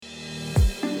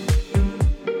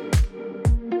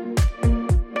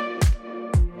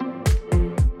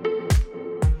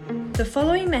The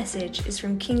following message is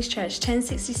from King's Church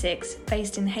 1066,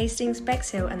 based in Hastings,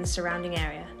 Bexhill and the surrounding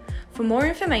area. For more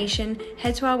information,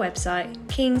 head to our website,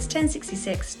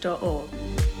 kings1066.org.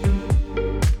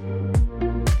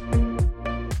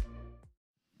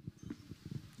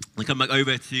 I come back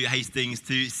over to Hastings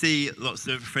to see lots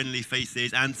of friendly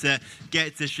faces and to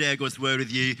get to share God's word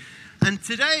with you. And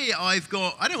today I've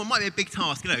got, I don't know, it might be a big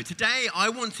task. No, today I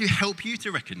want to help you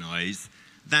to recognize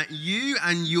that you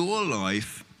and your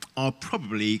life are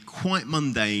probably quite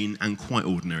mundane and quite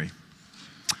ordinary.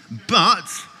 But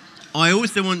I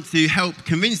also want to help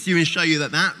convince you and show you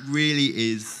that that really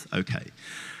is okay.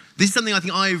 This is something I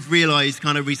think I've realized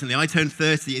kind of recently. I turned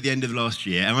 30 at the end of last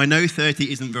year, and I know 30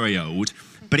 isn't very old,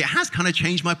 but it has kind of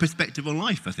changed my perspective on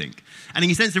life, I think. And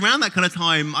in a sense, around that kind of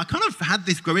time, I kind of had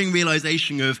this growing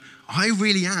realization of I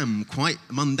really am quite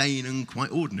mundane and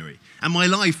quite ordinary. And my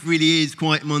life really is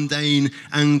quite mundane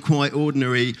and quite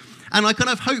ordinary. And I kind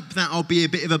of hope that I'll be a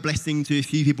bit of a blessing to a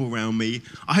few people around me.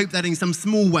 I hope that in some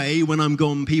small way, when I'm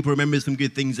gone, people remember some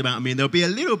good things about me and there'll be a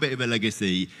little bit of a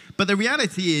legacy. But the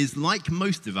reality is, like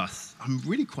most of us, I'm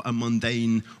really quite a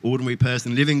mundane, ordinary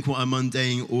person, living quite a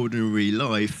mundane, ordinary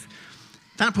life.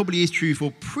 That probably is true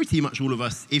for pretty much all of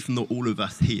us, if not all of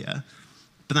us here.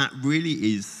 But that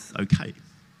really is okay.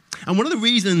 And one of the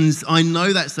reasons I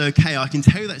know that's okay, I can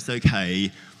tell you that's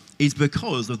okay, is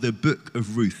because of the book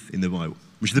of Ruth in the Bible,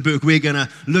 which is the book we're going to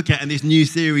look at in this new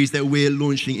series that we're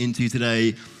launching into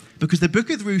today. Because the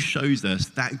book of Ruth shows us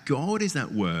that God is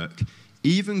at work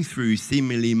even through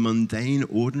seemingly mundane,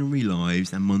 ordinary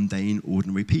lives and mundane,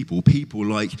 ordinary people, people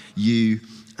like you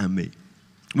and me.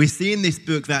 We see in this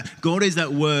book that God is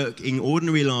at work in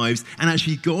ordinary lives, and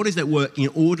actually God is at work in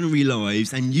ordinary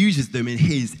lives and uses them in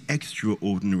his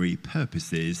extraordinary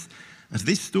purposes. And so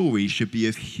this story should be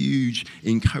of huge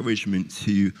encouragement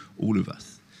to all of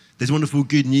us. There's wonderful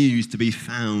good news to be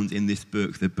found in this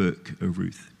book, the book of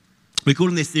Ruth. We're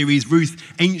calling this series Ruth,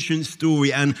 Ancient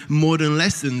Story and Modern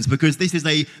Lessons, because this is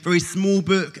a very small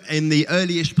book in the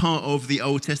earliest part of the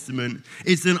Old Testament.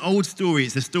 It's an old story.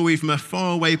 It's a story from a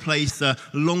faraway place a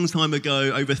long time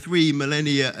ago, over 3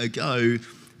 millennia ago.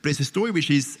 But it's a story which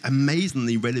is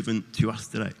amazingly relevant to us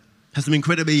today. Has some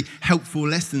incredibly helpful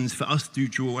lessons for us to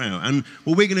draw out. And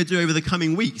what we're going to do over the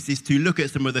coming weeks is to look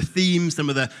at some of the themes, some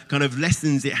of the kind of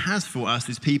lessons it has for us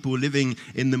as people living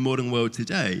in the modern world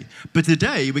today. But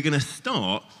today, we're going to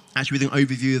start actually with an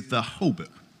overview of the whole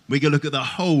book. We're going to look at the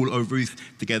whole of Ruth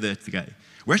together today.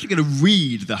 We're actually going to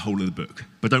read the whole of the book.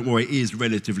 But don't worry, it is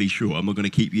relatively short. I'm not going to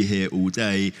keep you here all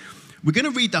day. We're going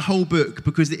to read the whole book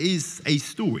because it is a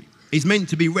story. It's meant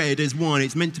to be read as one.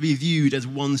 It's meant to be viewed as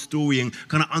one story and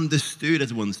kind of understood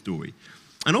as one story.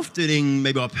 And often in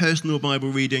maybe our personal Bible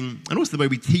reading, and also the way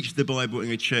we teach the Bible in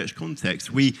a church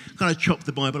context, we kind of chop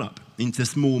the Bible up into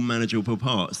small, manageable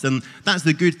parts. And that's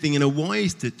a good thing and a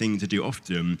wise thing to do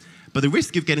often. But the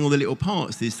risk of getting all the little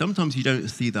parts is sometimes you don't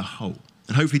see the whole.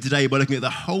 And hopefully today, by looking at the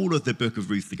whole of the book of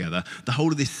Ruth together, the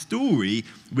whole of this story,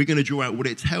 we're going to draw out what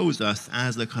it tells us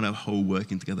as a kind of whole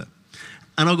working together.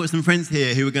 And I've got some friends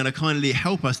here who are going to kindly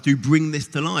help us to bring this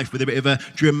to life with a bit of a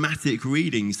dramatic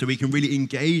reading so we can really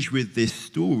engage with this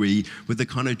story with the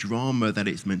kind of drama that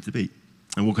it's meant to be.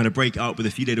 And we'll kind of break up with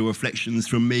a few little reflections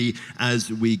from me as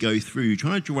we go through,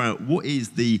 trying to draw out what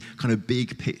is the kind of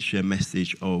big picture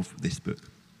message of this book.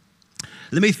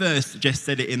 Let me first just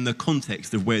set it in the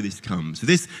context of where this comes. So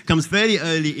this comes fairly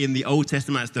early in the Old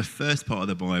Testament. That's the first part of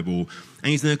the Bible.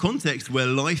 And it's in a context where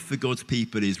life for God's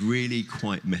people is really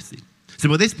quite messy. So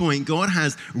by this point, God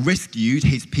has rescued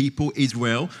his people,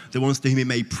 Israel, the ones to whom he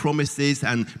made promises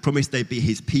and promised they'd be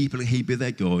his people and he'd be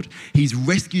their God. He's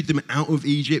rescued them out of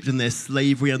Egypt and their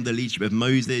slavery under the leadership of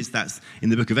Moses. That's in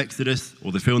the book of Exodus,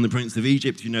 or the film The Prince of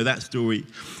Egypt. You know that story.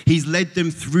 He's led them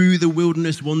through the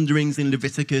wilderness wanderings in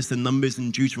Leviticus and Numbers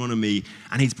and Deuteronomy,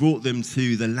 and he's brought them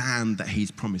to the land that he's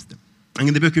promised them. And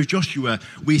in the book of Joshua,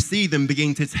 we see them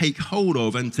begin to take hold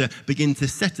of and to begin to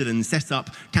settle and set up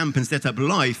camp and set up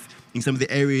life in some of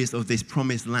the areas of this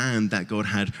promised land that God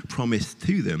had promised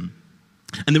to them.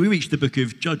 And then we reach the book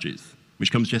of Judges,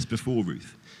 which comes just before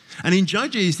Ruth. And in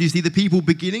Judges, you see the people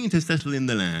beginning to settle in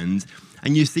the land,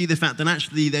 and you see the fact that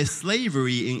actually their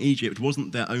slavery in Egypt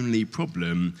wasn't their only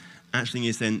problem. Actually, in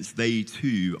a sense, they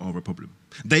too are a problem.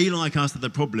 They, like us, are the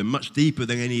problem much deeper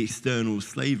than any external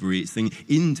slavery. It's an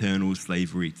internal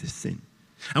slavery to sin.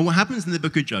 And what happens in the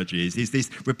book of Judges is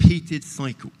this repeated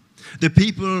cycle. The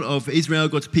people of Israel,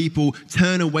 God's people,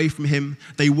 turn away from him.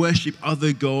 They worship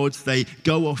other gods. They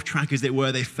go off track, as it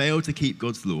were. They fail to keep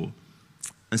God's law.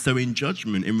 And so in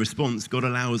judgment, in response, God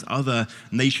allows other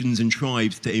nations and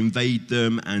tribes to invade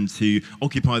them and to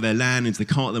occupy their land and to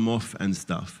cart them off and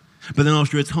stuff. But then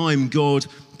after a time, God,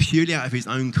 purely out of his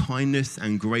own kindness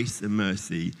and grace and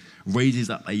mercy, raises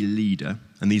up a leader.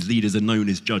 And these leaders are known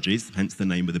as judges, hence the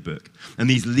name of the book. And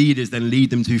these leaders then lead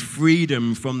them to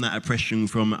freedom from that oppression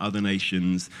from other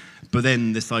nations. But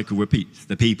then the cycle repeats.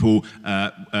 The people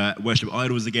worship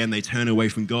idols again. They turn away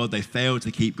from God. They fail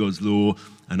to keep God's law.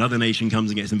 Another nation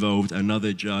comes and gets involved.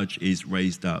 Another judge is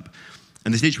raised up.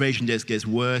 And the situation just gets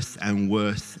worse and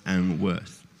worse and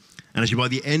worse. And actually, by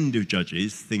the end of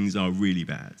Judges, things are really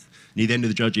bad. Near the end of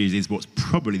the Judges is what's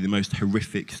probably the most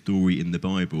horrific story in the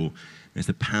Bible. And it's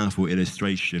a powerful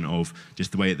illustration of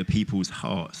just the way that the people's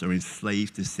hearts are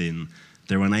enslaved to sin.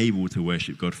 They're unable to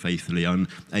worship God faithfully,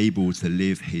 unable to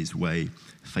live his way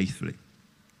faithfully.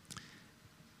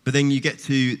 But then you get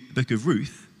to the book of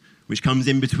Ruth, which comes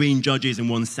in between Judges and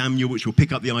 1 Samuel, which will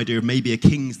pick up the idea of maybe a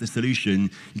king's the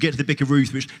solution. You get to the book of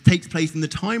Ruth, which takes place in the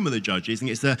time of the Judges, and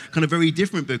it's a kind of very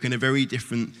different book and a very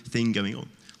different thing going on.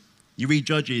 You read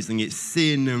Judges, and it's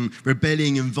sin and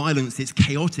rebellion and violence. It's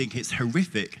chaotic. It's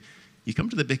horrific. You come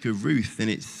to the book of Ruth, and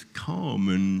it's calm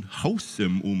and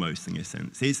wholesome almost in a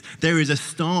sense. There is a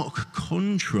stark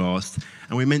contrast,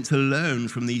 and we're meant to learn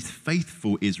from these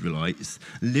faithful Israelites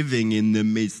living in the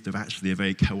midst of actually a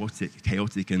very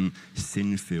chaotic and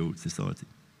sin-filled society.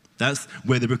 That's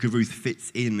where the book of Ruth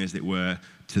fits in, as it were,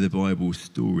 to the Bible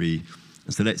story.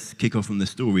 And so let's kick off from the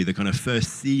story, the kind of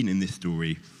first scene in this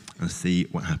story, and see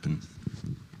what happens.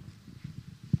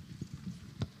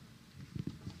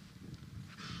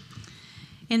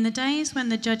 In the days when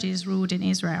the judges ruled in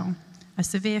Israel, a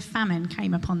severe famine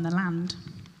came upon the land.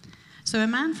 So a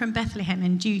man from Bethlehem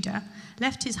in Judah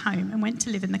left his home and went to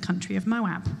live in the country of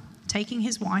Moab, taking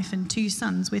his wife and 2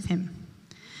 sons with him.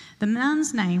 The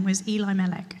man's name was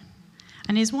Elimelech,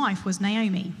 and his wife was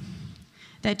Naomi.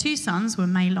 Their 2 sons were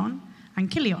Mahlon and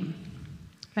Chilion.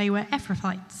 They were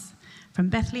Ephrathites from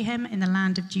Bethlehem in the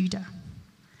land of Judah.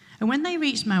 And when they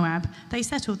reached Moab, they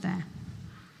settled there.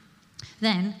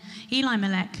 Then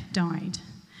Elimelech died,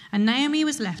 and Naomi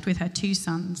was left with her 2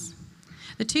 sons.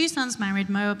 The 2 sons married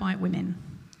Moabite women.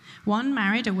 One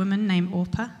married a woman named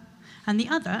Orpah, and the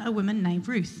other a woman named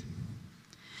Ruth.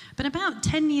 But about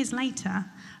 10 years later,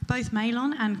 both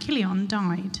Mahlon and Chilion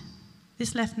died.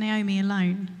 This left Naomi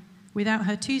alone, without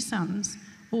her 2 sons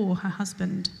or her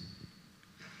husband.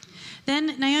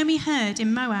 Then Naomi heard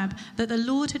in Moab that the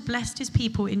Lord had blessed his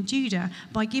people in Judah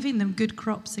by giving them good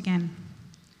crops again.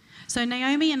 So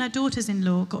Naomi and her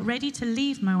daughters-in-law got ready to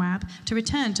leave Moab to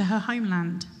return to her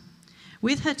homeland.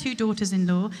 With her 2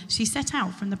 daughters-in-law, she set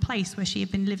out from the place where she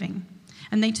had been living,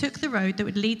 and they took the road that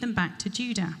would lead them back to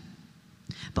Judah.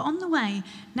 But on the way,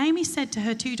 Naomi said to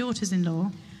her 2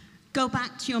 daughters-in-law, "Go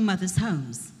back to your mother's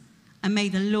homes, and may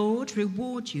the Lord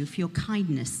reward you for your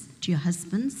kindness to your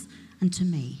husbands and to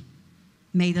me.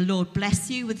 May the Lord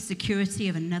bless you with the security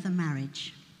of another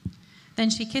marriage." Then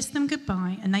she kissed them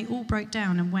goodbye, and they all broke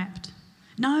down and wept.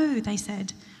 "No," they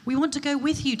said, "we want to go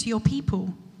with you to your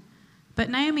people." But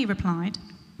Naomi replied,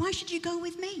 "Why should you go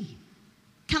with me?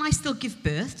 Can I still give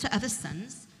birth to other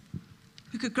sons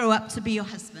who could grow up to be your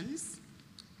husbands?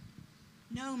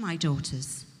 No, my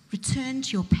daughters, return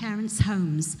to your parents'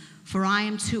 homes, for I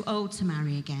am too old to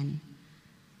marry again.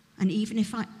 And even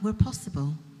if it were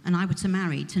possible, and I were to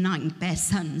marry tonight and bear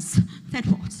sons, then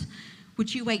what?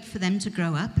 Would you wait for them to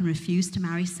grow up and refuse to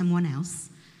marry someone else?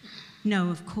 No,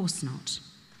 of course not.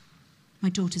 My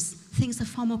daughters, things are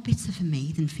far more bitter for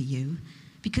me than for you,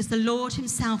 because the Lord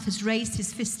himself has raised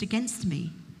his fist against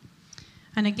me."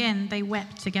 And again they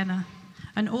wept together,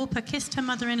 and Orpah kissed her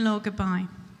mother-in-law goodbye.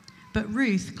 But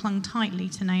Ruth clung tightly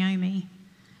to Naomi.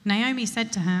 Naomi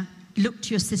said to her, "Look to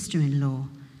your sister-in-law.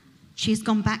 She has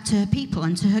gone back to her people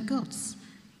and to her gods.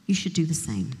 You should do the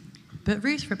same." But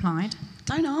Ruth replied,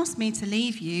 "Don't ask me to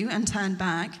leave you and turn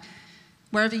back.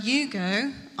 Wherever you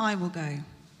go, I will go.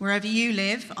 Wherever you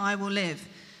live, I will live.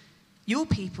 Your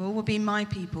people will be my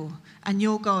people, and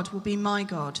your God will be my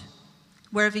God.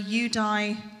 Wherever you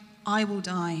die, I will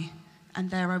die,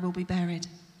 and there I will be buried.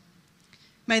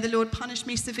 May the Lord punish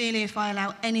me severely if I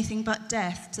allow anything but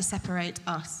death to separate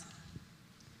us."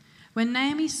 When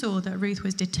Naomi saw that Ruth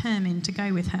was determined to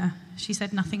go with her, she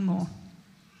said nothing more.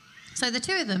 So the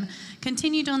 2 of them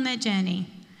continued on their journey.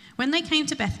 When they came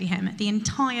to Bethlehem, the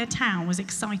entire town was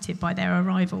excited by their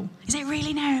arrival. "Is it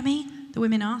really Naomi?" the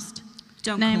women asked.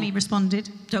 Naomi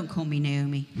responded, "Don't call me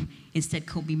Naomi. Instead,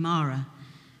 call me Mara,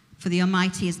 for the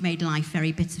Almighty has made life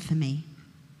very bitter for me.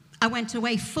 I went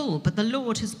away full, but the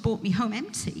Lord has brought me home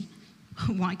empty.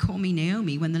 Why call me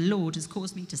Naomi when the Lord has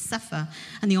caused me to suffer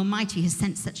and the Almighty has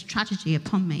sent such tragedy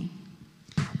upon me?"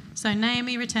 So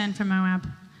Naomi returned from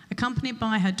Moab, accompanied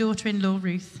by her daughter-in-law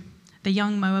Ruth, the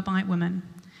young Moabite woman.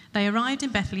 They arrived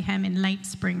in Bethlehem in late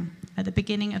spring, at the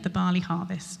beginning of the barley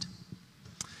harvest.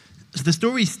 So the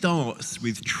story starts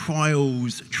with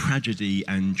trials, tragedy,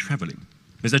 and travelling.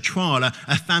 There's a trial,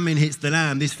 a famine hits the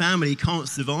land. This family can't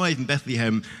survive in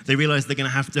Bethlehem. They realise they're going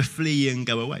to have to flee and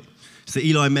go away. So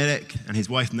Elimelech and his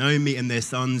wife Naomi and their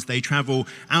sons, they travel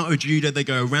out of Judah. They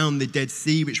go around the Dead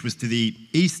Sea, which was to the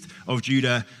east of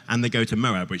Judah, and they go to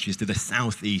Moab, which is to the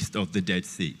southeast of the Dead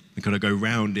Sea. They kind of go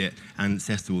round it and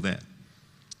settle there.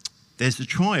 There's a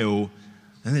trial,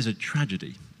 and there's a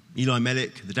tragedy.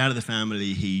 Elimelech, the dad of the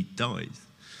family, he dies.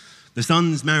 The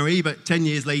sons marry, but 10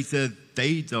 years later,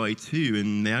 they die too,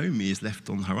 and Naomi is left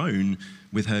on her own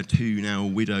with her two now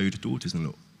widowed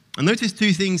daughters-in-law. And notice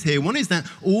two things here. One is that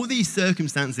all these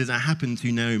circumstances that happened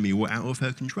to Naomi were out of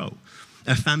her control.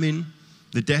 A famine,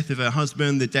 the death of her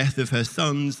husband, the death of her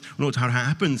sons. We're not sure how it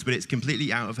happens, but it's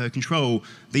completely out of her control.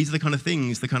 These are the kind of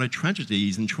things, the kind of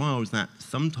tragedies and trials that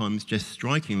sometimes just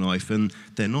strike in life, and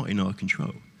they're not in our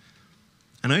control.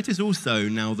 And notice also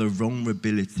now the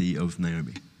vulnerability of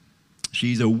Naomi.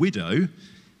 She's a widow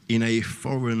in a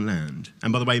foreign land.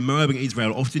 And by the way, Moab and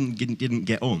Israel often didn't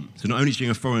get on. So not only is she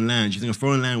in a foreign land, she's in a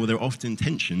foreign land where there are often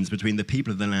tensions between the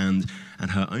people of the land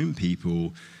and her own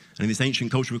people. And in this ancient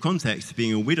cultural context,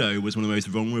 being a widow was one of the most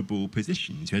vulnerable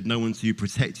positions. You had no one to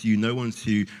protect you, no one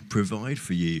to provide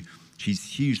for you. She's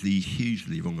hugely,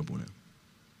 hugely vulnerable now.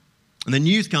 And the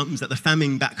news comes that the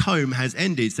famine back home has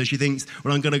ended, so she thinks,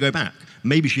 well, I'm going to go back.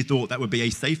 Maybe she thought that would be a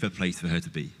safer place for her to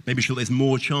be. Maybe she thought there's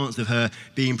more chance of her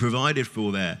being provided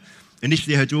for there.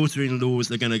 Initially, her daughter-in-laws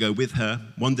are going to go with her.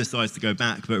 One decides to go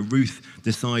back, but Ruth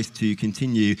decides to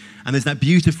continue. And there's that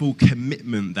beautiful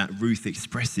commitment that Ruth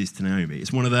expresses to Naomi.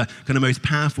 It's one of the kind of most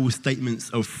powerful statements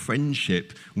of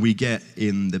friendship we get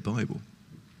in the Bible.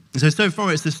 And so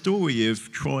far, it's a story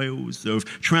of trials, of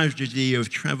tragedy,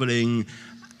 of traveling.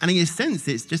 And in a sense,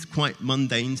 it's just quite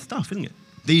mundane stuff, isn't it?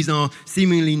 These are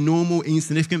seemingly normal,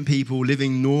 insignificant people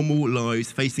living normal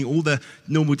lives, facing all the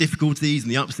normal difficulties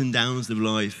and the ups and downs of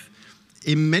life.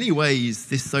 In many ways,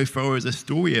 this so far is a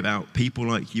story about people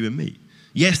like you and me.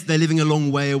 Yes, they're living a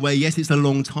long way away. Yes, it's a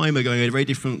long time ago in a very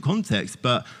different context,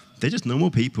 but they're just normal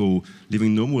people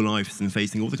living normal lives and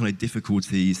facing all the kind of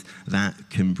difficulties that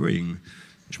can bring.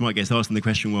 Which might get us asking the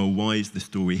question, well, why is the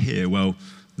story here? Well,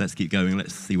 let's keep going.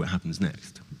 Let's see what happens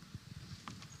next.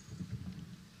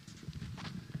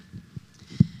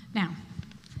 Now,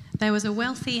 there was a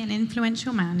wealthy and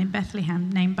influential man in Bethlehem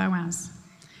named Boaz,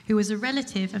 who was a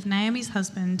relative of Naomi's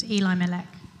husband, Elimelech.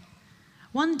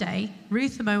 One day,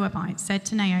 Ruth the Moabite said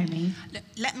to Naomi,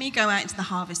 Let me go out into the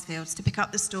harvest fields to pick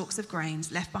up the stalks of grains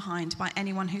left behind by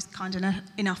anyone who's kind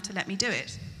enough to let me do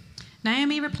it.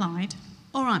 Naomi replied,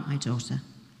 All right, my daughter,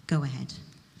 go ahead.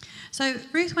 So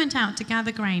Ruth went out to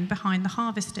gather grain behind the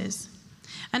harvesters.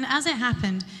 And as it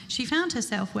happened, she found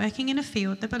herself working in a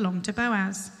field that belonged to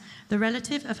Boaz, the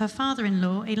relative of her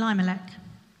father-in-law, Elimelech.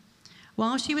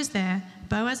 While she was there,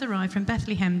 Boaz arrived from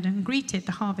Bethlehem and greeted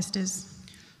the harvesters.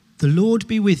 The Lord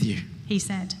be with you, he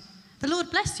said. The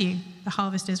Lord bless you, the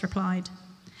harvesters replied.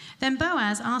 Then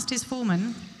Boaz asked his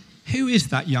foreman, Who is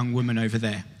that young woman over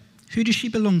there? Who does she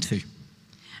belong to?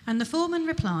 And the foreman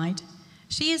replied,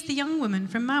 She is the young woman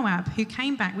from Moab who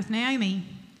came back with Naomi.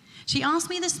 She asked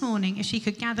me this morning if she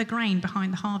could gather grain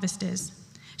behind the harvesters.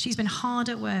 She's been hard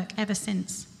at work ever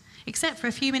since, except for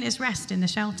a few minutes' rest in the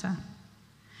shelter.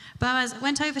 Boaz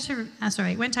went over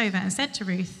and said to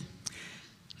Ruth,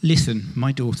 Listen,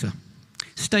 my daughter,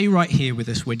 stay right here with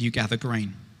us when you gather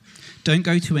grain. Don't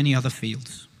go to any other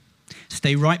fields.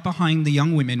 Stay right behind the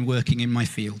young women working in my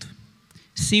field.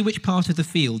 See which part of the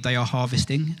field they are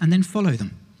harvesting and then follow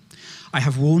them. I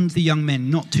have warned the young men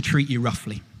not to treat you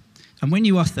roughly. And when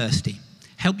you are thirsty,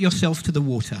 help yourself to the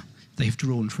water they have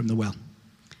drawn from the well.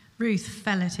 Ruth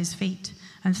fell at his feet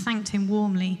and thanked him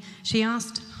warmly. She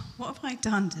asked, What have I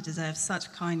done to deserve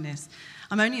such kindness?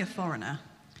 I'm only a foreigner.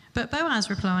 But Boaz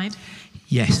replied,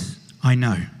 Yes, I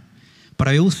know. But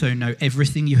I also know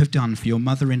everything you have done for your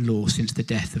mother-in-law since the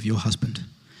death of your husband.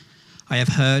 I have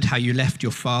heard how you left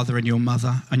your father and your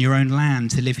mother and your own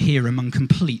land to live here among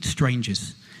complete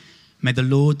strangers. May the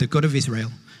Lord, the God of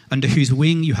Israel, under whose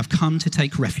wing you have come to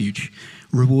take refuge,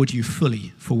 reward you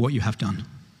fully for what you have done.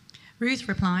 Ruth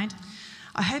replied,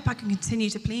 I hope I can continue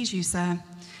to please you, sir.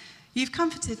 You've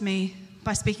comforted me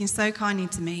by speaking so kindly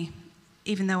to me,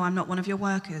 even though I'm not one of your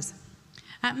workers.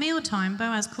 At mealtime,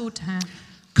 Boaz called to her,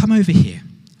 Come over here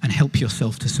and help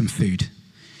yourself to some food.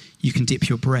 You can dip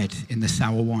your bread in the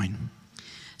sour wine.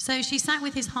 So she sat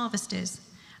with his harvesters,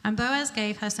 and Boaz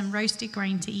gave her some roasted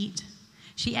grain to eat.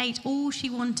 She ate all she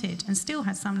wanted and still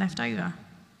had some left over.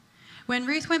 When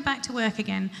Ruth went back to work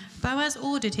again, Boaz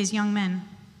ordered his young men,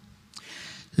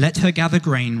 Let her gather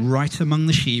grain right among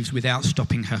the sheaves without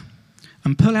stopping her,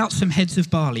 and pull out some heads of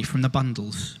barley from the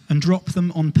bundles and drop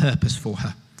them on purpose for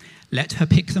her. Let her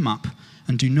pick them up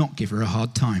and do not give her a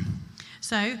hard time."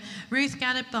 So Ruth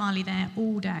gathered barley there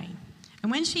all day.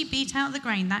 And when she beat out the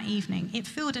grain that evening, it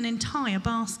filled an entire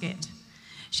basket.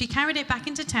 She carried it back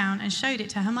into town and showed it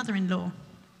to her mother-in-law.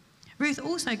 Ruth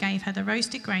also gave her the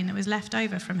roasted grain that was left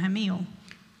over from her meal.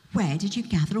 "Where did you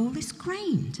gather all this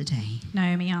grain today?"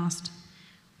 Naomi asked.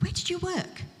 "Where did you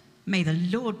work? May the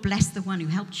Lord bless the one who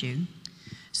helped you."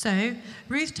 So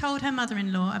Ruth told her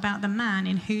mother-in-law about the man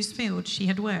in whose field she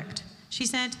had worked. She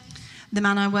said, "The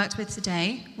man I worked with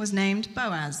today was named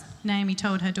Boaz." Naomi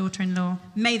told her daughter-in-law,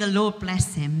 "May the Lord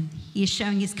bless him. He is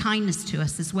showing his kindness to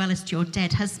us as well as to your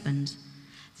dead husband.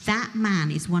 That man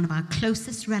is one of our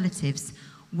closest relatives,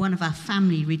 one of our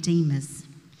family redeemers."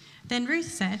 Then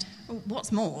Ruth said,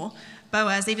 What's more,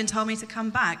 Boaz even told me to come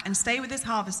back and stay with his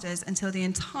harvesters until the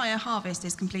entire harvest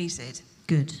is completed.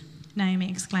 "Good. Naomi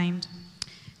exclaimed.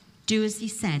 Do as he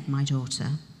said, my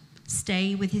daughter.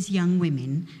 Stay with his young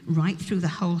women right through the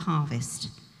whole harvest.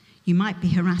 You might be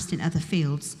harassed in other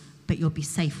fields, but you'll be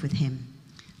safe with him."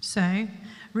 So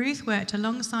Ruth worked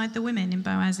alongside the women in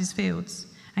Boaz's fields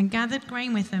and gathered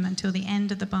grain with them until the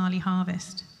end of the barley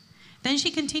harvest. Then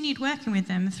she continued working with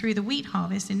them through the wheat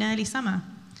harvest in early summer,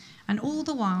 and all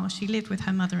the while she lived with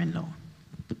her mother-in-law.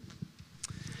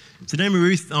 So Naomi and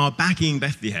Ruth are backing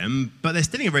Bethlehem, but they're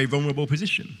still in a very vulnerable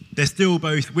position. They're still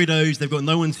both widows, they've got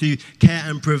no one to care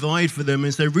and provide for them,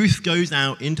 and so Ruth goes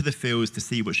out into the fields to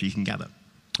see what she can gather.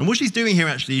 And what she's doing here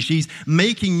actually, she's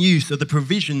making use of the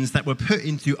provisions that were put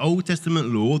into Old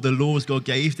Testament law, the laws God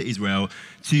gave to Israel,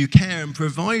 to care and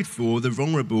provide for the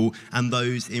vulnerable and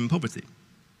those in poverty.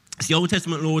 The Old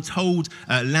Testament law told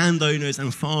landowners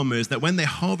and farmers that when they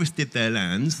harvested their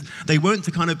lands, they weren't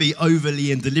to kind of be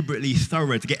overly and deliberately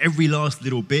thorough to get every last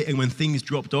little bit, and when things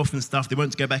dropped off and stuff, they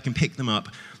weren't to go back and pick them up.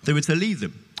 They were to leave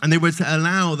them. And they were to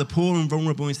allow the poor and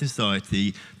vulnerable in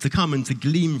society to come and to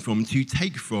glean from, to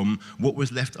take from what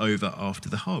was left over after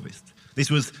the harvest. This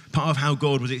was part of how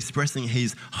God was expressing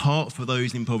his heart for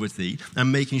those in poverty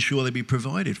and making sure they'd be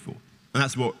provided for. And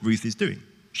that's what Ruth is doing.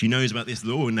 She knows about this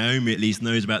law, or Naomi at least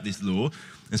knows about this law,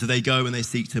 and so they go and they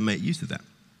seek to make use of that.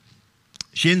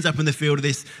 She ends up in the field of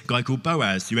this guy called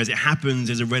Boaz, who, as it happens,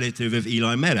 is a relative of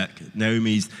Elimelech,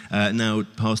 Naomi's now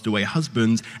passed away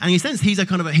husband. And in a sense, he's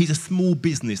a small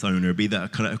business owner, would be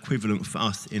that kind of equivalent for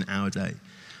us in our day.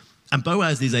 And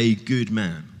Boaz is a good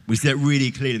man. We see that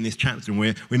really clearly in this chapter, and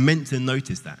we're meant to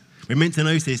notice that. We're meant to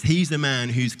notice he's a man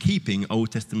who's keeping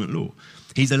Old Testament law.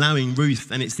 He's allowing Ruth,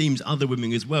 and it seems other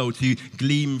women as well, to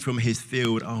glean from his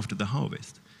field after the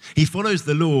harvest. He follows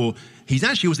the law. He's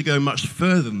actually also going much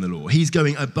further than the law. He's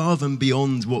going above and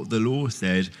beyond what the law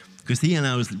said, because he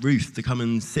allows Ruth to come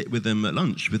and sit with them at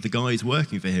lunch, with the guys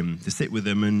working for him, to sit with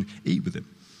them and eat with them.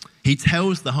 He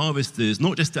tells the harvesters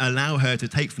not just to allow her to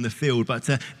take from the field, but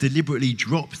to deliberately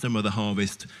drop some of the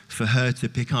harvest for her to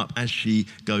pick up as she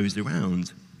goes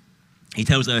around. He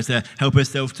tells her to help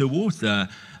herself to water,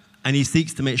 and he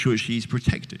seeks to make sure she's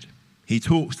protected. He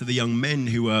talks to the young men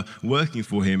who are working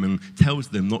for him and tells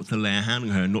them not to lay a hand on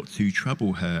her, not to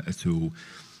trouble her at all.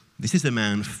 This is a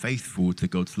man faithful to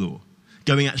God's law,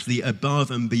 going actually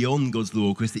above and beyond God's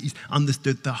law, because he's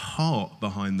understood the heart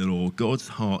behind the law, God's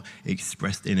heart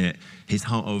expressed in it, his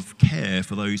heart of care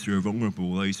for those who are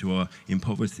vulnerable, those who are in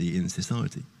poverty in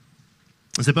society.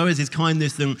 And so Boaz's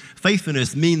kindness and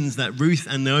faithfulness means that Ruth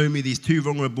and Naomi, these two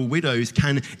vulnerable widows,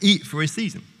 can eat for a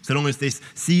season. So long as this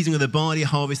season of the barley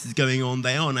harvest is going on,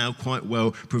 they are now quite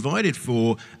well provided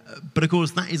for. But of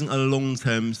course, that isn't a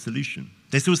long-term solution.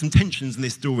 There's still some tensions in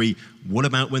this story. What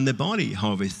about when the barley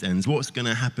harvest ends? What's going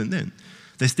to happen then?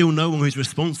 There's still no one who's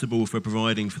responsible for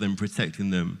providing for them, protecting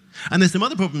them. And there's some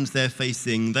other problems they're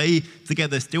facing. They,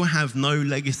 together, still have no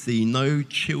legacy, no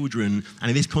children. And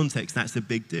in this context, that's a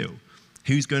big deal.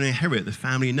 Who's going to inherit the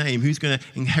family name? Who's going to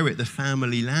inherit the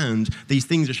family land? These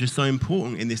things are just so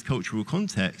important in this cultural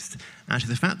context.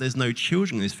 Actually, the fact there's no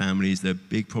children in this family is a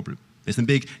big problem. There's some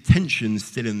big tensions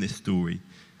still in this story.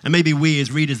 And maybe we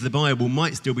as readers of the Bible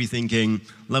might still be thinking,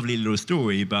 lovely little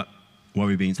story, but why are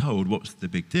we being told? What's the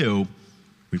big deal?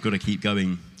 We've got to keep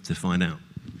going to find out.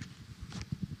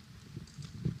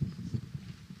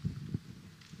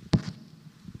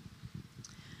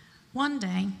 One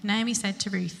day, Naomi said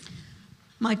to Ruth,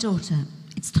 "My daughter,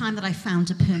 it's time that I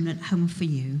found a permanent home for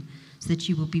you so that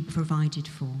you will be provided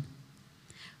for.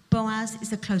 Boaz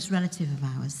is a close relative of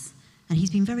ours, and he's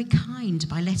been very kind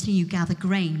by letting you gather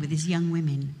grain with his young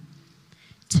women.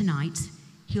 Tonight,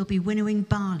 he'll be winnowing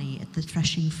barley at the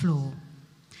threshing floor.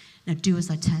 Now do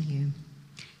as I tell you.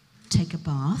 Take a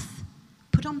bath,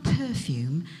 put Put on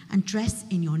perfume and dress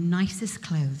in your nicest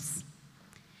clothes.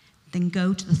 Then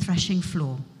go to the threshing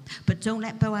floor, but don't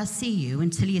let Boaz see you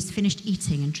until he has finished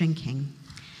eating and drinking.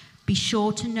 Be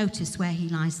sure to notice where he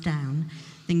lies down,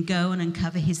 then go and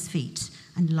uncover his feet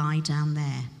and lie down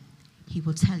there. He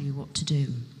will tell you what to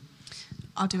do."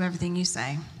 "I'll do everything you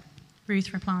say."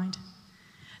 Ruth replied.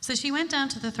 So she went down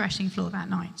to the threshing floor that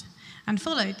night and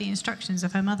followed the instructions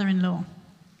of her mother-in-law.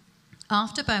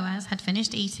 After Boaz had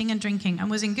finished eating and drinking and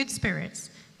was in good spirits,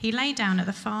 he lay down at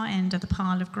the far end of the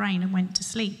pile of grain and went to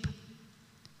sleep.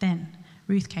 Then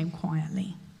Ruth came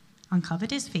quietly,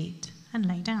 uncovered his feet, and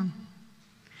lay down.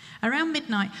 Around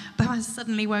midnight, Boaz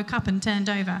suddenly woke up and turned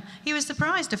over. He was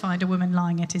surprised to find a woman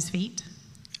lying at his feet.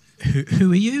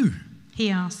 Who are you?" He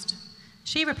asked.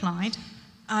 She replied,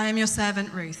 "I am your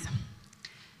servant Ruth.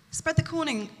 Spread the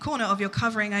corner of your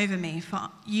covering over me, for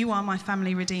you are my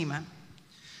family redeemer."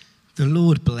 "The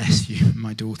Lord bless you,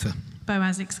 my daughter.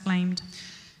 Boaz exclaimed.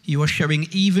 You are showing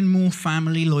even more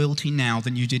family loyalty now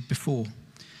than you did before,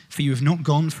 for you have not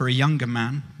gone for a younger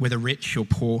man, whether rich or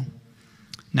poor.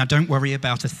 Now don't worry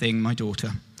about a thing, my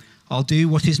daughter. I'll do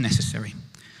what is necessary,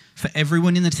 for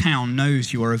everyone in the town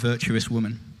knows you are a virtuous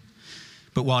woman.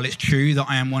 But while it's true that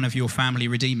I am one of your family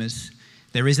redeemers,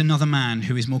 there is another man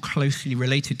who is more closely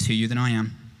related to you than I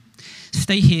am.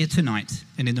 Stay here tonight,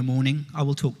 and in the morning I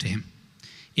will talk to him.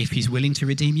 If he's willing to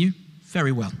redeem you,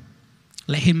 very well.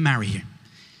 Let him marry you.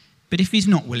 But if he's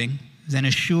not willing, then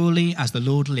as surely as the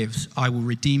Lord lives, I will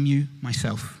redeem you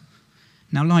myself.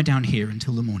 Now lie down here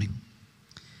until the morning."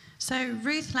 So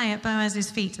Ruth lay at Boaz's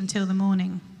feet until the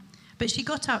morning, but she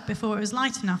got up before it was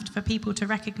light enough for people to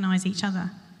recognize each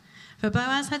other. For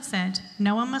Boaz had said,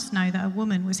 "No one must know that a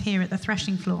woman was here at the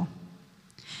threshing floor."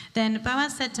 Then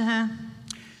Boaz said to her,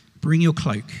 "Bring your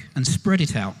cloak and spread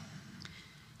it out."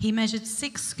 He measured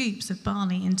 6 scoops of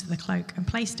barley into the cloak and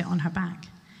placed it on her back.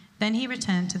 Then he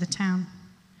returned to the town.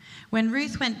 When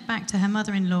Ruth went back to her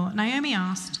mother-in-law, Naomi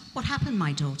asked, "What happened,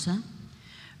 my daughter?"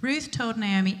 Ruth told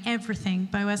Naomi everything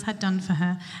Boaz had done for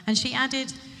her, and she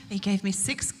added, "He gave me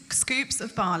 6 scoops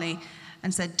of barley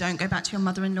and said, 'Don't go back to your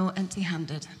mother-in-law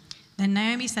empty-handed.'" Then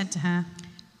Naomi said to her,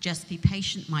 "Just be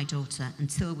patient, my daughter,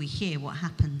 until we hear what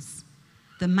happens.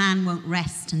 The man won't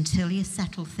rest until he has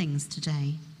settled things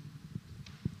today."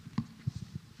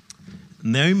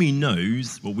 Naomi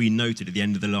knows what we noted at the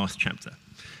end of the last chapter,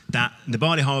 that the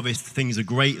barley harvest, things are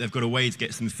great, they've got a way to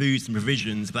get some food, some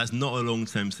provisions, but that's not a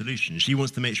long-term solution. She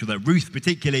wants to make sure that Ruth,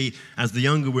 particularly as the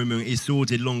younger woman, is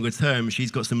sorted longer term,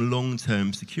 she's got some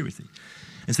long-term security.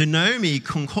 And so Naomi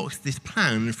concocts this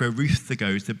plan for Ruth to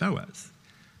go to Boaz.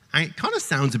 And it kind of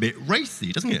sounds a bit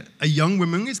racy, doesn't it? A young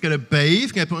woman is going to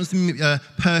bathe, going to put on some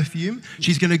perfume.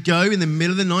 She's going to go in the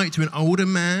middle of the night to an older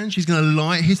man. She's going to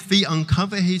lie at his feet,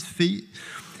 uncover his feet.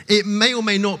 It may or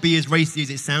may not be as racy as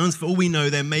it sounds. For all we know,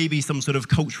 there may be some sort of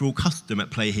cultural custom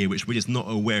at play here, which we're just not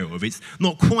aware of. It's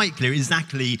not quite clear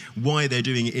exactly why they're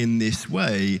doing it in this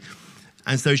way.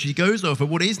 And so she goes off. But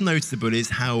what is noticeable is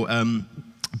how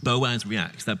Boaz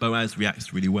reacts, that Boaz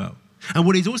reacts really well. And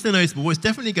what is also noticeable, what's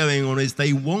definitely going on, is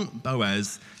they want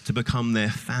Boaz to become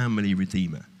their family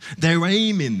redeemer. Their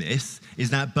aim in this is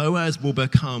that Boaz will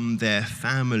become their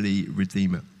family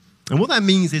redeemer. And what that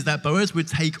means is that Boaz would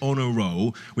take on a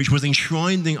role which was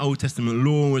enshrined in Old Testament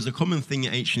law, as a common thing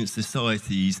in ancient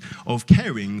societies, of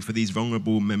caring for these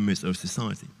vulnerable members of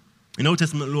society. In Old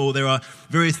Testament law, there are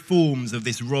various forms of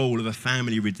this role of a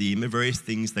family redeemer, various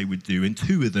things they would do, and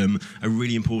 2 of them are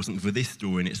really important for this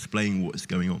story and explain what's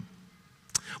going on.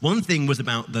 One thing was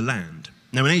about the land.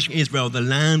 Now, in ancient Israel, the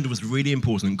land was really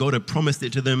important. God had promised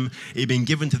it to them. It had been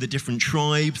given to the different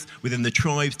tribes. Within the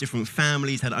tribes, different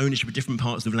families had ownership of different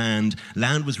parts of land.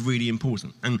 Land was really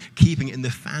important, and keeping it in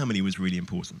the family was really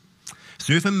important.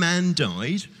 So if a man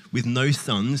died with no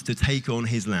sons to take on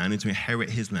his land and to inherit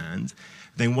his land,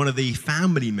 then one of the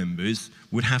family members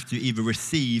would have to either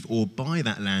receive or buy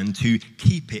that land to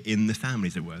keep it in the family,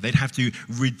 as it were. They'd have to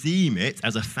redeem it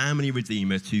as a family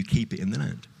redeemer to keep it in the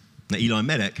land. Now,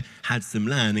 Elimelech had some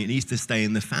land, and it needs to stay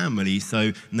in the family,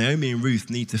 so Naomi and Ruth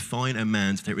need to find a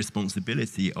man to take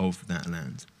responsibility of that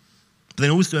land. But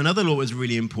then also another law that was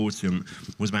really important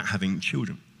was about having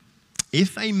children.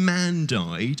 If a man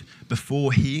died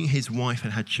before he and his wife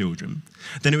had children,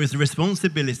 then it was the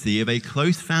responsibility of a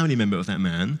close family member of that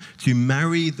man to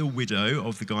marry the widow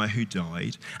of the guy who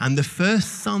died, and the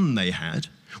first son they had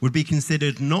would be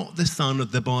considered not the son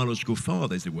of the biological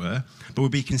father, as it were, but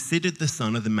would be considered the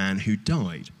son of the man who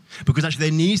died. Because actually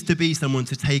there needs to be someone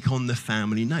to take on the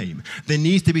family name. There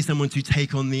needs to be someone to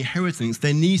take on the inheritance.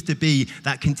 There needs to be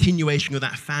that continuation of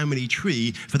that family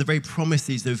tree for the very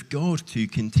promises of God to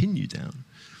continue down.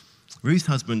 Ruth's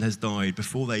husband has died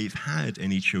before they've had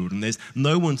any children. There's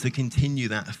no one to continue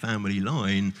that family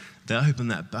line. They're hoping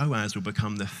that Boaz will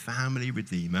become the family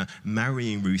redeemer,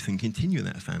 marrying Ruth and continue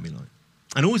that family line.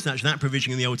 And also, actually, that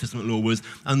provision in the Old Testament law was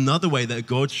another way that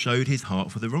God showed his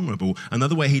heart for the vulnerable.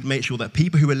 Another way he'd make sure that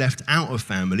people who were left out of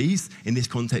families, in this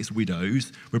context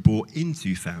widows, were brought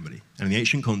into family. And in the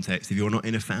ancient context, if you're not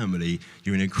in a family,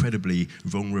 you're in an incredibly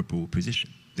vulnerable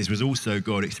position. This was also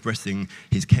God expressing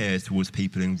his care towards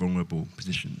people in vulnerable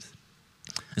positions.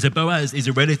 And so Boaz is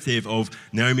a relative of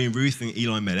Naomi and Ruth and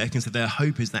Elimelech, and so their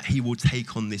hope is that he will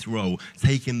take on this role,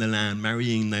 taking the land,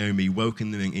 marrying Naomi,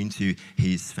 welcoming them into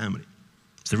his family.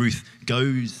 So Ruth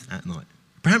goes at night.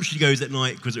 Perhaps she goes at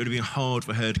night because it would have been hard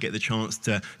for her to get the chance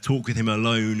to talk with him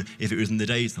alone if it was in the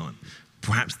daytime.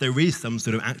 Perhaps there is some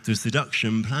sort of act of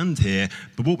seduction planned here,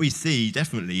 but what we see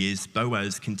definitely is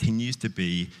Boaz continues to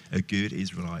be a good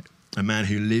Israelite, a man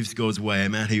who lives God's way, a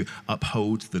man who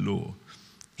upholds the law.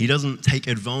 He doesn't take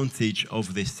advantage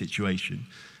of this situation,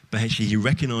 but actually he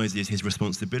recognizes his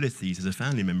responsibilities as a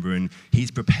family member, and he's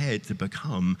prepared to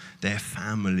become their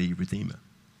family redeemer.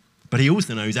 But he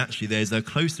also knows actually there's a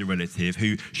closer relative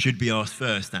who should be asked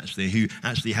first, actually, who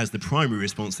actually has the primary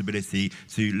responsibility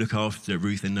to look after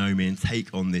Ruth and Naomi and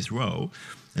take on this role.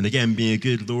 And again, being a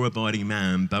good law-abiding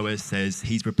man, Boaz says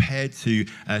he's prepared to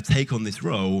take on this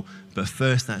role, but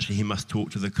first actually he must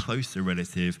talk to the closer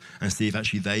relative and see if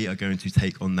actually they are going to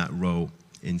take on that role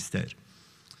instead.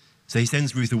 So he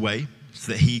sends Ruth away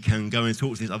so that he can go and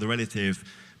talk to this other relative.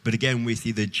 But again, we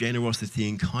see the generosity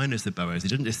and kindness of Boaz. He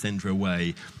doesn't just send her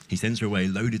away. He sends her away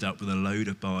loaded up with a load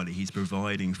of barley. He's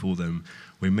providing for them.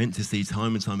 We're meant to see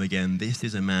time and time again, this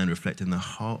is a man reflecting the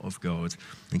heart of God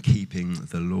and keeping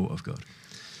the law of God.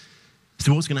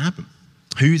 So what's going to happen?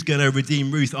 Who's going to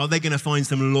redeem Ruth? Are they going to find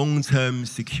some long-term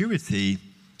security?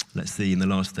 Let's see in the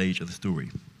last stage of the story.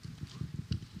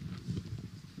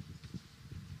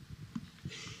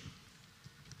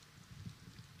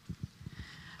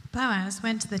 Boaz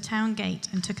went to the town gate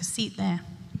and took a seat there.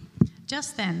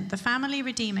 Just then, the family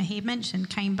redeemer he had mentioned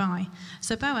came by,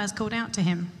 so Boaz called out to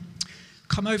him,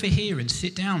 "Come over here and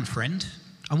sit down, friend.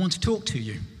 I want to talk to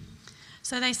you."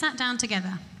 So they sat down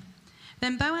together.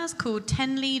 Then Boaz called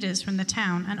 10 leaders from the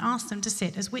town and asked them to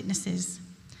sit as witnesses.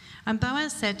 And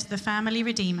Boaz said to the family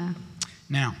redeemer,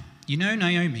 "Now, you know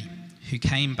Naomi, who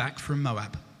came back from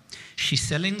Moab. She's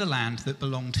selling the land that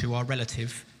belonged to our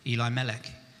relative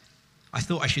Elimelech. I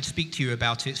thought I should speak to you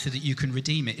about it so that you can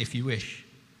redeem it if you wish.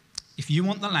 If you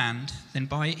want the land, then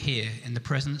buy it here in the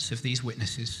presence of these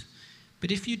witnesses. But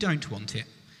if you don't want it,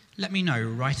 let me know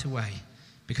right away,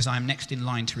 because I am next in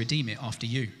line to redeem it after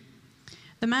you."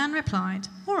 The man replied,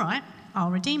 "All right, I'll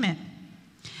redeem it."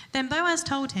 Then Boaz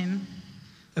told him,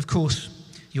 "Of course,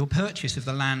 your purchase of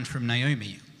the land from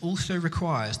Naomi also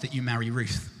requires that you marry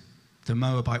Ruth, the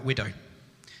Moabite widow.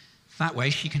 That way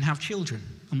she can have children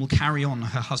and will carry on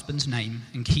her husband's name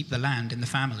and keep the land in the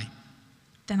family."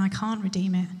 "Then I can't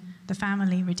redeem it," the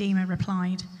family redeemer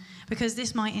replied, "because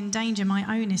this might endanger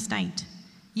my own estate.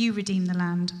 You redeem the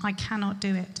land. I cannot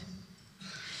do it."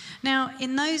 Now,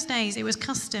 in those days, it was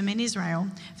custom in Israel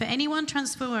for anyone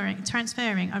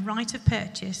transferring a right of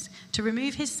purchase to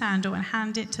remove his sandal and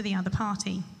hand it to the other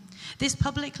party. This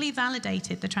publicly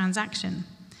validated the transaction.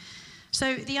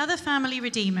 So the other family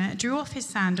redeemer drew off his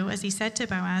sandal as he said to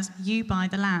Boaz, "You buy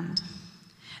the land."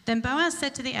 Then Boaz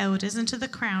said to the elders and to the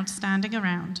crowd standing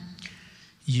around,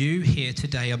 "You here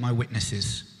today are my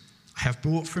witnesses. I have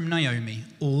brought from Naomi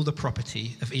all the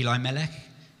property of Elimelech,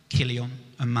 Chilion,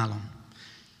 and Mahlon.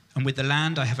 And with the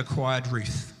land I have acquired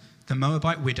Ruth, the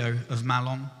Moabite widow of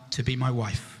Mahlon, to be my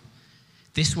wife.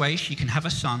 This way she can have a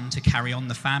son to carry on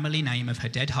the family name of her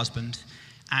dead husband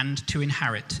and to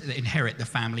inherit the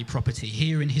family property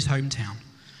here in his hometown.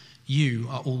 You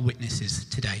are all witnesses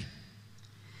today."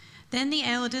 Then the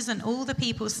elders and all the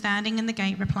people standing in the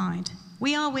gate replied,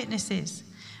 "We are witnesses.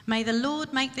 May the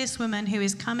Lord make this woman who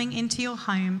is coming into your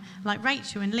home like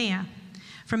Rachel and Leah,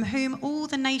 from whom all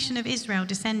the nation of Israel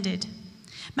descended.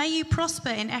 May you prosper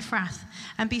in Ephrath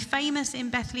and be famous in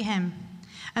Bethlehem.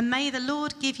 And may the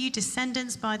Lord give you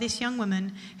descendants by this young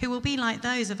woman who will be like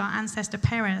those of our ancestor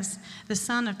Perez, the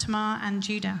son of Tamar and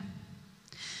Judah."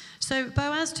 So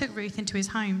Boaz took Ruth into his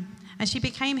home, and she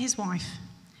became his wife.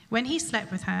 When he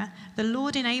slept with her, the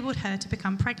Lord enabled her to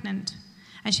become pregnant,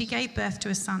 and she gave birth to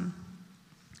a son.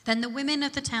 Then the women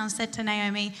of the town said to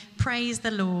Naomi, "Praise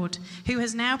the Lord, who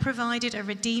has now provided a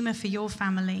redeemer for your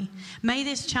family. May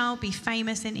this child be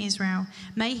famous in Israel.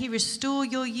 May he restore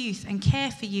your youth and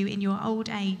care for you in your old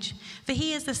age. For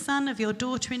he is the son of your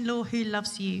daughter-in-law who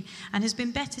loves you and has been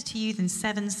better to you than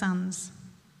 7 sons."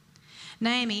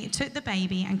 Naomi took the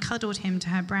baby and cuddled him to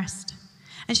her breast,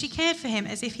 and she cared for him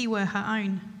as if he were her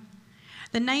own.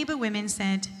 The neighbor women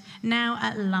said, "Now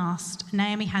at last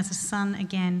Naomi has a son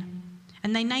again,"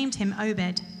 and they named him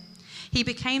Obed. He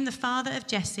became the father of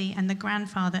Jesse and the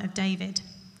grandfather of David.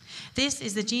 This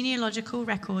is the genealogical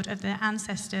record of their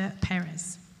ancestor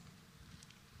Perez.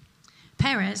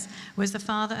 Perez was the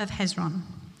father of Hezron.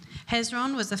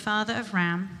 Hezron was the father of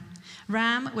Ram.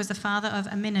 Ram was the father of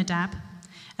Amminadab.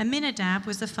 Amminadab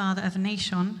was the father of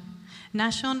Nahshon.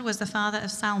 Nahshon was the father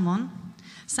of Salmon.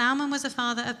 Salmon was the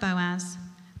father of Boaz.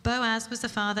 Boaz was the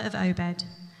father of Obed.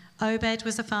 Obed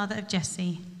was the father of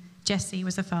Jesse. Jesse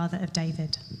was the father of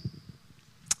David.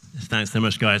 Thanks so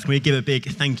much, guys. Can we give a big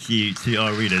thank you to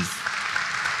our readers?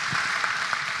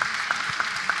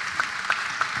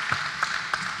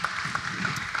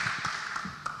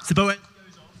 So Boaz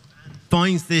goes off and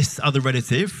finds this other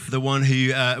relative, the one who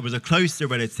was a closer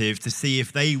relative, to see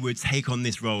if they would take on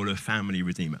this role of family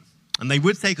redeemer. And they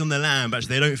would take on the lamb, but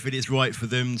actually they don't feel it's right for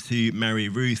them to marry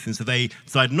Ruth, and so they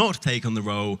decide not to take on the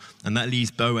role, and that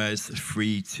leaves Boaz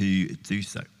free to do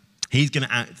so. He's going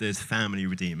to act as family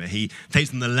redeemer. He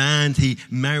takes on the land, he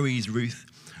marries Ruth.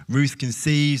 Ruth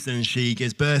conceives and she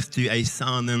gives birth to a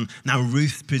son, and now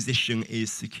Ruth's position is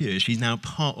secure. She's now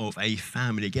part of a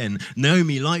family again.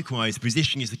 Naomi, likewise,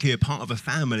 position is secure, part of a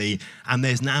family, and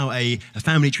there's now a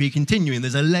family tree continuing.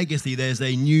 There's a legacy, there's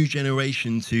a new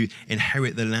generation to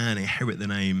inherit the land, inherit the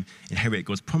name, inherit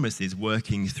God's promises,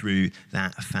 working through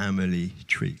that family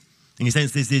tree. In a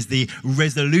sense, this is the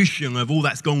resolution of all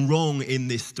that's gone wrong in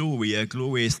this story, a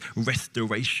glorious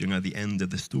restoration at the end of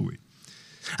the story.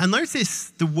 And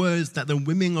notice the words that the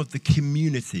women of the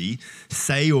community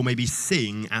say or maybe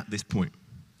sing at this point.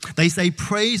 They say,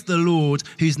 "Praise the Lord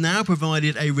who's now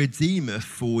provided a redeemer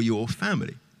for your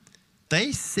family."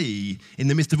 They see, in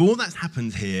the midst of all that's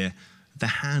happened here, the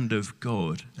hand of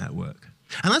God at work.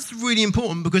 And that's really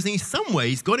important because in some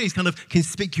ways, God is kind of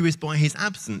conspicuous by his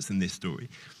absence in this story.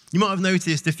 You might have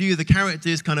noticed a few of the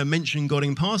characters kind of mention God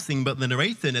in passing, but the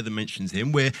narrator never mentions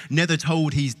him. We're never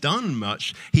told he's done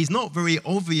much. He's not very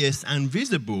obvious and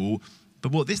visible,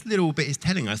 but what this little bit is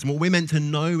telling us, and what we're meant to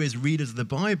know as readers of the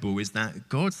Bible, is that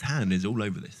God's hand is all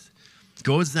over this.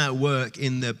 God's at work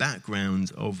in the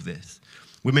background of this.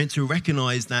 We're meant to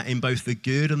recognize that in both the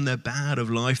good and the bad of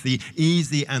life, the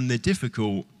easy and the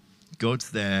difficult,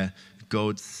 God's there,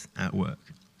 God's at work.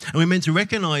 And we're meant to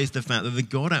recognize the fact that the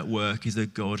God at work is a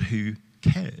God who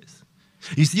cares.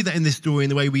 You see that in this story in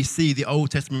the way we see the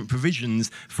Old Testament provisions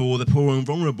for the poor and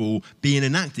vulnerable being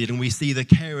enacted, and we see the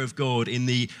care of God in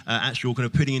the actual kind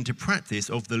of putting into practice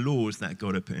of the laws that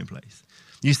God had put in place.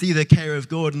 You see the care of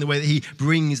God in the way that he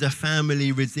brings a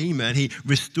family redeemer, and he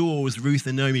restores Ruth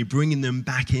and Naomi, bringing them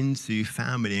back into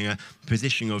family in a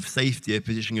position of safety, a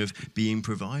position of being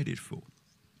provided for.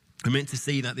 We're meant to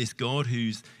see that this God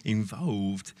who's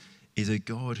involved is a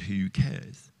God who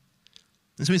cares.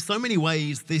 And so in so many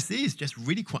ways, this is just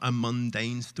really quite a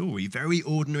mundane story. Very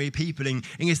ordinary people, in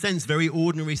a sense, very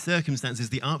ordinary circumstances,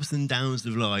 the ups and downs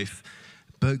of life.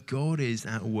 But God is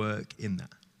at work in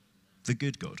that. The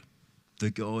good God, the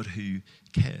God who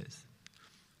cares.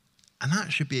 And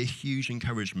that should be a huge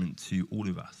encouragement to all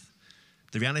of us.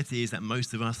 The reality is that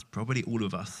most of us, probably all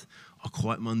of us, are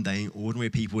quite mundane, ordinary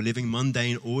people living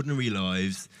mundane, ordinary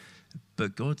lives,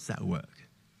 but God's at work.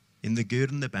 In the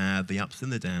good and the bad, the ups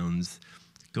and the downs,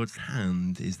 God's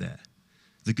hand is there.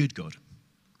 The good God,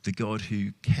 the God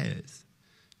who cares.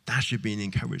 That should be an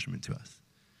encouragement to us.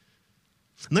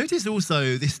 Notice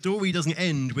also, this story doesn't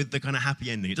end with the kind of happy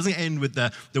ending. It doesn't end with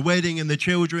the wedding and the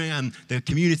children and the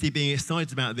community being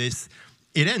excited about this.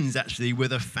 It ends actually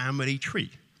with a family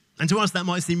tree. And to us, that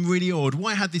might seem really odd.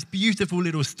 Why have this beautiful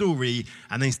little story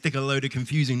and then stick a load of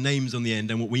confusing names on the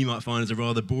end and what we might find as a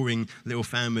rather boring little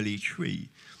family tree?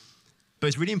 But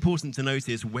it's really important to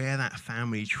notice where that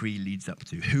family tree leads up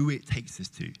to, who it takes us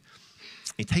to.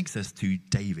 It takes us to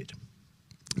David.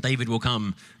 David will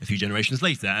come a few generations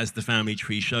later, as the family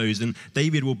tree shows, and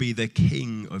David will be the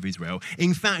king of Israel.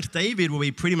 In fact, David will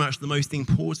be pretty much the most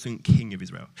important king of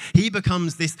Israel. He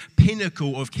becomes this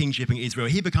pinnacle of kingship in Israel.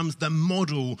 He becomes the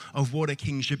model of what a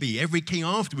king should be. Every king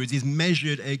afterwards is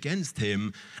measured against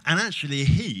him, and actually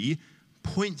he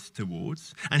points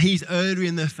towards, and he's earlier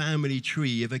in the family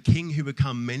tree of a king who would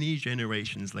come many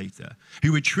generations later,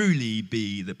 who would truly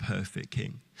be the perfect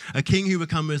king. A king who would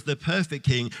come as the perfect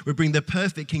king, would bring the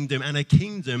perfect kingdom, and a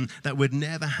kingdom that would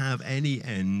never have any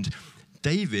end.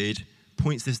 David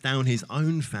points us down his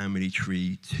own family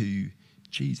tree to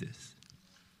Jesus.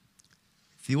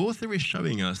 The author is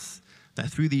showing us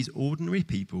that through these ordinary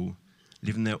people,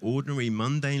 living their ordinary,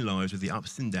 mundane lives with the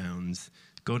ups and downs,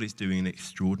 God is doing an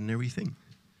extraordinary thing.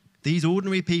 These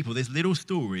ordinary people, this little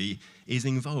story is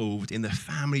involved in the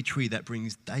family tree that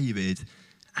brings David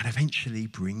and eventually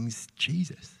brings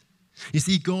Jesus. You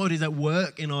see, God is at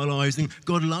work in our lives, and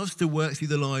God loves to work through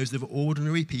the lives of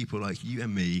ordinary people like you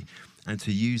and me and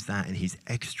to use that in his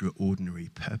extraordinary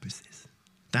purposes.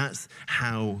 That's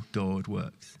how God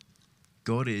works.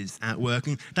 God is at work.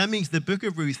 And that means the book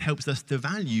of Ruth helps us to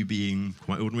value being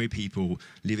quite ordinary people,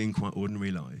 living quite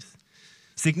ordinary lives.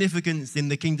 Significance in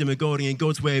the kingdom of God and in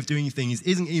God's way of doing things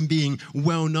isn't in being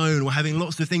well known or having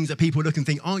lots of things that people look and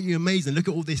think, aren't you amazing? Look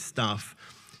at all this stuff.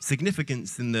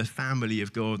 Significance in the family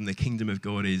of God and the kingdom of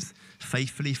God is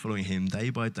faithfully following him day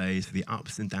by day through the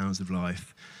ups and downs of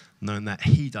life, knowing that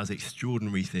he does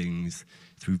extraordinary things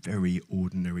through very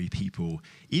ordinary people.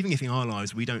 Even if in our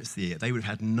lives we don't see it, they would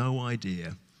have had no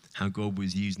idea how God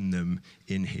was using them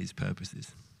in his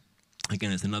purposes.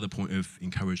 Again, it's another point of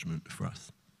encouragement for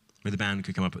us. Where the band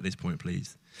could come up at this point,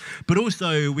 please. But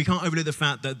also, we can't overlook the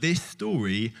fact that this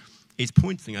story is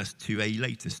pointing us to a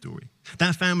later story.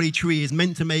 That family tree is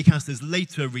meant to make us as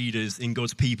later readers in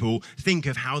God's people think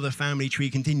of how the family tree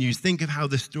continues, think of how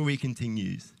the story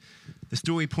continues. The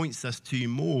story points us to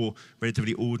more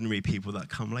relatively ordinary people that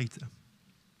come later.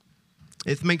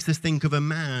 It makes us think of a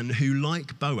man who,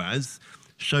 like Boaz,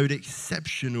 showed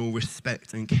exceptional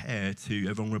respect and care to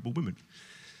a vulnerable woman.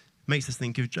 It makes us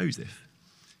think of Joseph,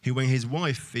 who, when his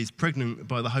wife is pregnant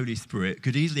by the Holy Spirit,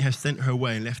 could easily have sent her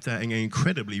away and left her in an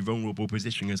incredibly vulnerable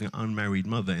position as an unmarried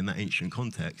mother in that ancient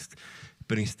context.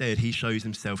 But instead, he shows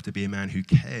himself to be a man who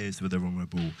cares for the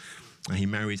vulnerable, and he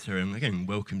marries her and, again,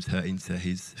 welcomes her into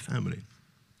his family.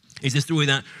 It's a story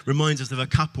that reminds us of a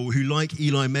couple who, like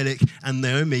Elimelech and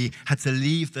Naomi, had to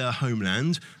leave their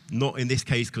homeland, not in this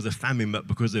case because of famine, but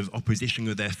because of opposition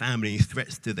of their family,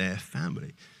 threats to their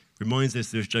family. Reminds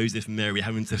us of Joseph and Mary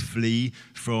having to flee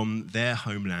from their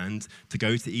homeland to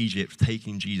go to Egypt,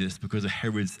 taking Jesus because of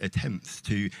Herod's attempts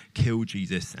to kill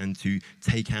Jesus and to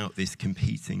take out this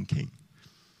competing king.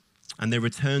 And their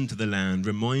return to the land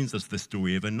reminds us the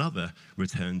story of another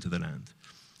return to the land,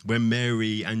 when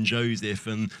Mary and Joseph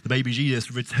and the baby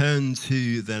Jesus return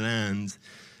to the land,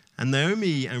 and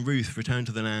Naomi and Ruth return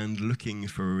to the land looking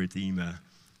for a redeemer.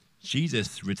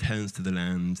 Jesus returns to the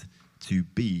land to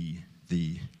be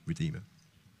the Redeemer.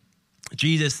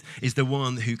 Jesus is the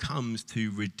one who comes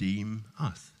to redeem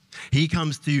us. He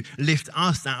comes to lift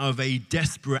us out of a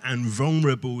desperate and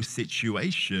vulnerable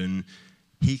situation.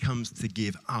 He comes to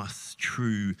give us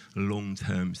true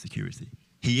long-term security.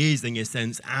 He is, in a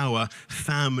sense, our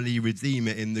family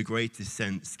redeemer in the greatest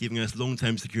sense, giving us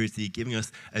long-term security, giving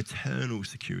us eternal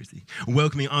security,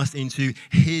 welcoming us into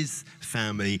his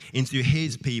family, into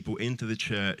his people, into the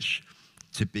church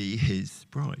to be his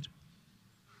bride.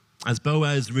 As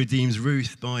Boaz redeems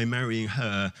Ruth by marrying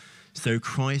her, so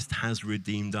Christ has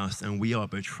redeemed us, and we are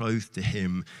betrothed to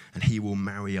him, and he will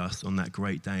marry us on that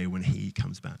great day when he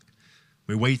comes back.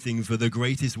 We're waiting for the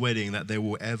greatest wedding that there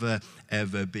will ever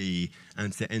be,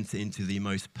 and to enter into the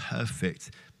most perfect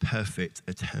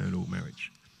eternal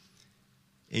marriage.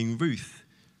 In Ruth,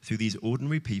 through these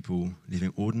ordinary people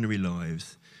living ordinary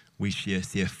lives, we see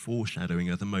a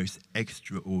foreshadowing of the most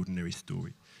extraordinary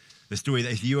story. The story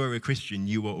that if you are a Christian,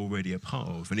 you are already a part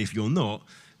of. And if you're not,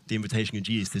 the invitation of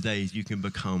Jesus today is you can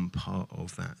become part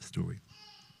of that story.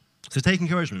 So take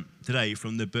encouragement today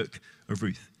from the book of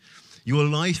Ruth. Your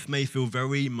life may feel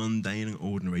very mundane and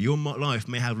ordinary. Your life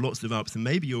may have lots of ups, and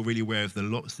maybe you're really aware of the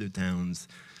lots of downs.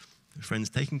 Friends,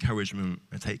 take encouragement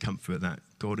and take comfort that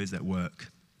God is at work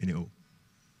in it all.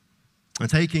 And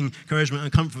taking encouragement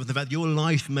and comfort from the fact that your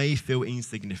life may feel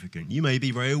insignificant. You may be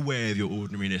very aware of your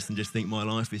ordinariness and just think, my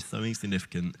life is so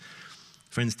insignificant.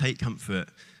 Friends, take comfort.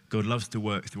 God loves to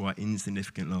work through our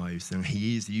insignificant lives, and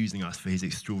he is using us for his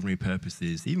extraordinary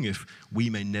purposes, even if we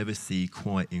may never see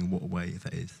quite in what way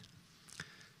that is.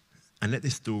 And let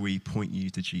this story point you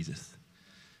to Jesus.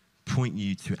 Point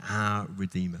you to our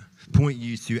Redeemer. Point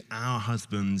you to our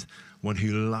husband, one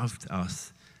who loved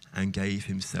us and gave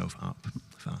himself up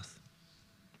for us.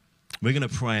 We're going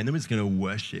to pray, and then we're just going to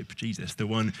worship Jesus, the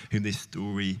one whom this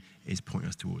story is pointing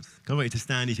us towards. Come on, to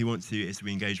stand if you want to, as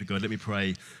we engage with God. Let me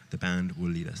pray. The band will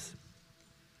lead us.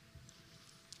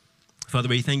 Father,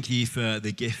 we thank you for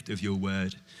the gift of your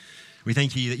word. We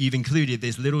thank you that you've included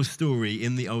this little story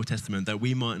in the Old Testament that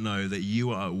we might know that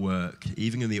you are at work,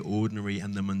 even in the ordinary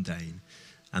and the mundane,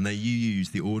 and that you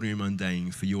use the ordinary and mundane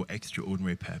for your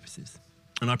extraordinary purposes.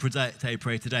 And I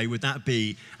pray today, would that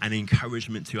be an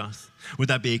encouragement to us? Would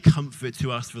that be a comfort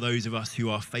to us for those of us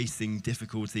who are facing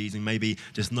difficulties and maybe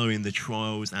just knowing the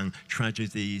trials and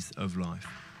tragedies of life?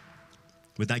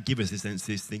 Would that give us a sense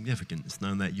of significance,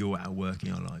 knowing that you're at work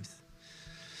in our lives?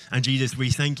 And Jesus, we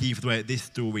thank you for the way that this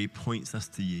story points us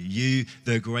to you. You,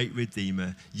 the great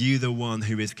Redeemer. You, the one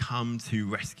who has come to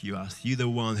rescue us. You, the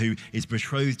one who is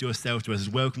betrothed yourself to us, has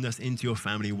welcomed us into your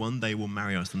family. One day will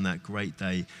marry us on that great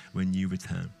day when you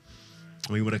return.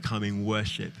 And we want to come in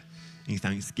worship, in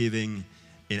thanksgiving,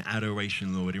 in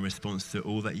adoration, Lord, in response to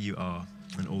all that you are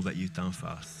and all that you've done for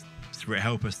us. Spirit,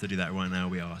 help us to do that right now,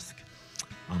 we ask.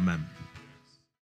 Amen.